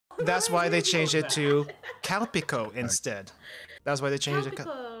That's why they changed it to Calpico instead. That's why they changed it.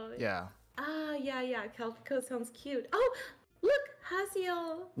 Yeah. Ah, yeah. Calpico sounds cute. Oh, look,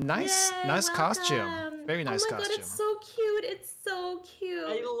 Haziel. Nice, Yay, nice welcome. costume. Very nice costume. Oh my god, it's so cute. It's so cute.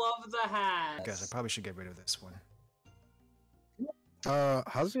 I love the hat. I guess I probably should get rid of this one.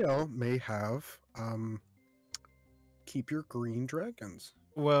 Haziel may have keep your green dragons.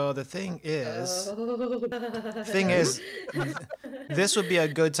 Well, the thing is, this would be a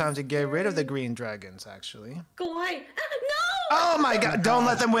good time to get rid of the green dragons, actually. Glide. No! Oh my god, don't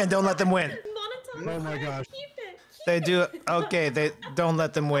let them win, don't let them win. Monatok, Oh my gosh. Keep it. They do, okay, they don't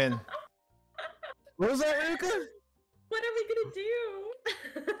let them win. What was that, Erika? What are we gonna do?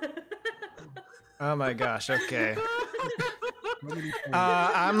 Oh my gosh, okay.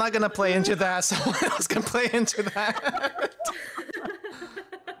 I'm not gonna play into that, someone else can play into that.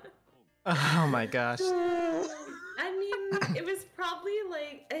 Oh my gosh. I mean, it was probably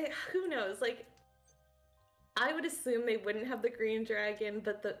like, who knows, like, I would assume they wouldn't have the green dragon,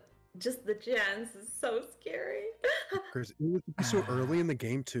 but just the gens is so scary. Chris, it would be so early in the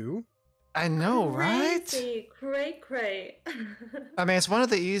game too. I know, right? Cray. I mean, it's one of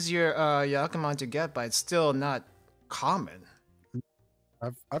the easier Yakuman to get, but it's still not common.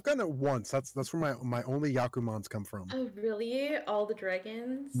 I've gotten it once. That's where my only Yakumans come from. Oh really? All the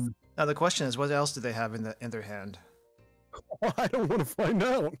dragons? Now the question is, what else do they have in their hand? I don't want to find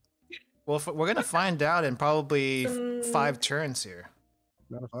out. Well, we're gonna find out in probably 5 turns here.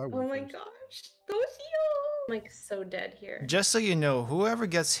 Not if I Oh my gosh, go heal! I'm like so dead here. Just so you know, whoever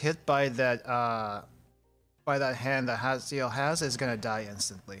gets hit by that hand that Haziel has is gonna die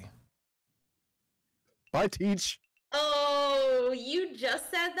instantly. Bye, Teach. Oh, you just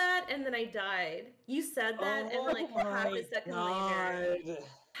said that and then I died. You said that and like half a second later.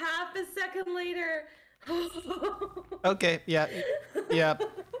 Half a second later. Okay, yeah.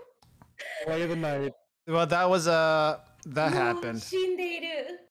 Play of the night. Well, that was that happened.